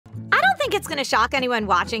think it's gonna shock anyone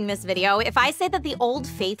watching this video if I say that the old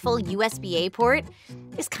faithful USB-A port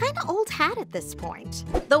is kinda old hat at this point.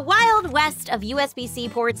 The wild west of USB-C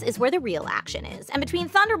ports is where the real action is, and between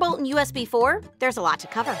Thunderbolt and USB4, there's a lot to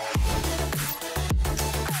cover.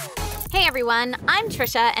 Hey everyone, I'm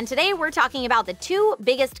Trisha, and today we're talking about the two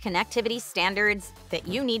biggest connectivity standards that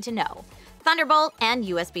you need to know, Thunderbolt and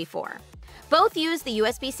USB4. Both use the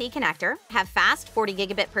USB-C connector, have fast 40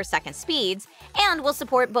 gigabit per second speeds, and will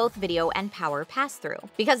support both video and power pass-through.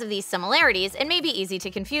 Because of these similarities, it may be easy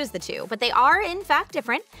to confuse the two, but they are in fact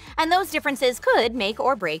different, and those differences could make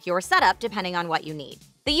or break your setup depending on what you need.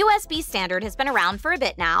 The USB standard has been around for a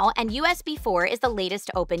bit now, and USB4 is the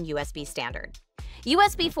latest open USB standard.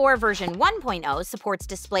 USB4 version 1.0 supports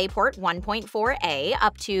DisplayPort 1.4a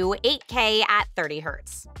up to 8K at 30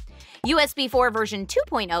 Hz. USB4 version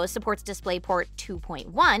 2.0 supports DisplayPort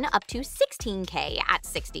 2.1 up to 16K at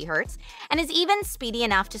 60 Hz and is even speedy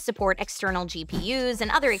enough to support external GPUs and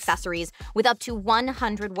other accessories with up to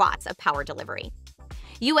 100 watts of power delivery.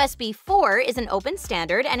 USB4 is an open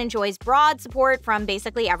standard and enjoys broad support from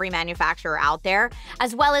basically every manufacturer out there,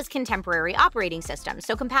 as well as contemporary operating systems,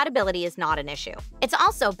 so compatibility is not an issue. It's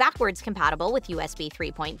also backwards compatible with USB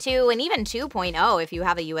 3.2 and even 2.0 if you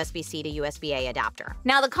have a USB-C to USB-A adapter.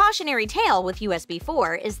 Now, the cautionary tale with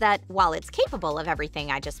USB4 is that while it's capable of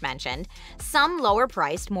everything I just mentioned, some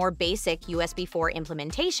lower-priced, more basic USB4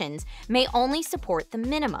 implementations may only support the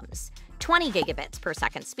minimums: 20 gigabits per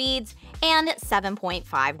second speeds, and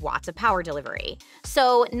 7.5 watts of power delivery.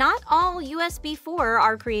 So not all USB4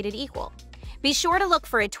 are created equal. Be sure to look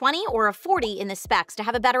for a 20 or a 40 in the specs to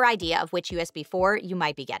have a better idea of which USB4 you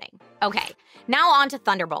might be getting. Okay, now on to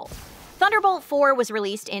Thunderbolt. Thunderbolt 4 was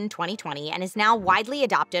released in 2020 and is now widely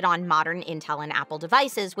adopted on modern Intel and Apple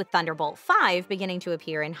devices, with Thunderbolt 5 beginning to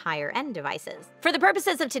appear in higher-end devices. For the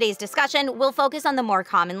purposes of today's discussion, we'll focus on the more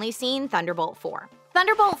commonly seen Thunderbolt 4.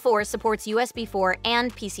 Thunderbolt 4 supports USB4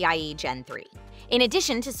 and PCIe Gen 3. In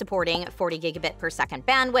addition to supporting 40 gigabit per second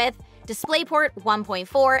bandwidth, DisplayPort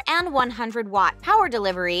 1.4 and 100 watt power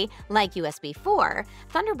delivery like USB4,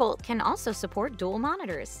 Thunderbolt can also support dual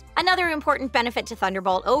monitors. Another important benefit to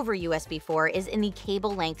Thunderbolt over USB4 is in the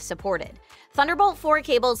cable length supported. Thunderbolt 4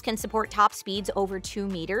 cables can support top speeds over 2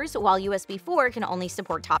 meters, while USB4 can only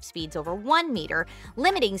support top speeds over 1 meter,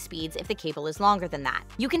 limiting speeds if the cable is longer than that.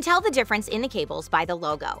 You can tell the difference in the cables by the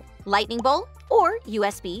logo: Lightning Bolt or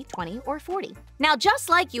USB 20 or 40. Now, just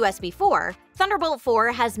like USB4, Thunderbolt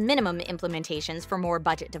 4 has minimum implementations for more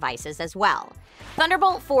budget devices as well.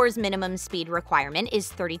 Thunderbolt 4's minimum speed requirement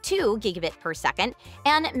is 32 gigabit per second,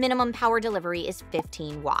 and minimum power delivery is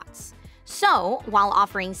 15 watts. So, while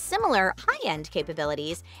offering similar high-end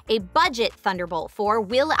capabilities, a budget Thunderbolt 4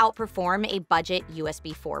 will outperform a budget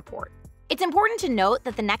USB4 port. It's important to note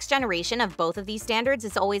that the next generation of both of these standards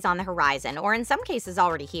is always on the horizon, or in some cases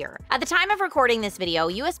already here. At the time of recording this video,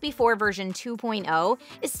 USB4 version 2.0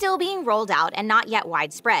 is still being rolled out and not yet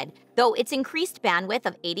widespread, though its increased bandwidth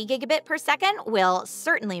of 80 gigabit per second will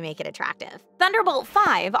certainly make it attractive. Thunderbolt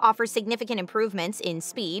 5 offers significant improvements in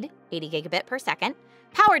speed, 80 gigabit per second,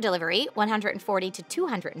 power delivery, 140 to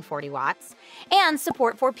 240 watts, and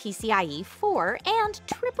support for PCIe 4 and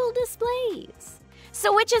triple displays.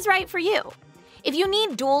 So which is right for you? If you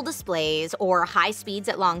need dual displays or high speeds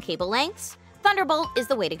at long cable lengths, Thunderbolt is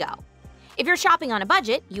the way to go. If you're shopping on a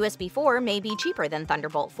budget, USB4 may be cheaper than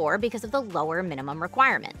Thunderbolt 4 because of the lower minimum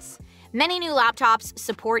requirements. Many new laptops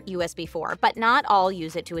support USB4, but not all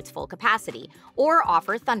use it to its full capacity or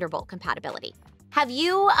offer Thunderbolt compatibility. Have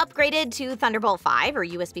you upgraded to Thunderbolt 5 or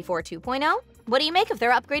USB4 2.0? What do you make of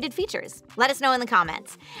their upgraded features? Let us know in the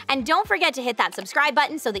comments. And don't forget to hit that subscribe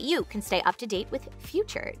button so that you can stay up to date with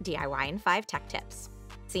future DIY and 5 tech tips.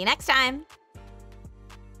 See you next time!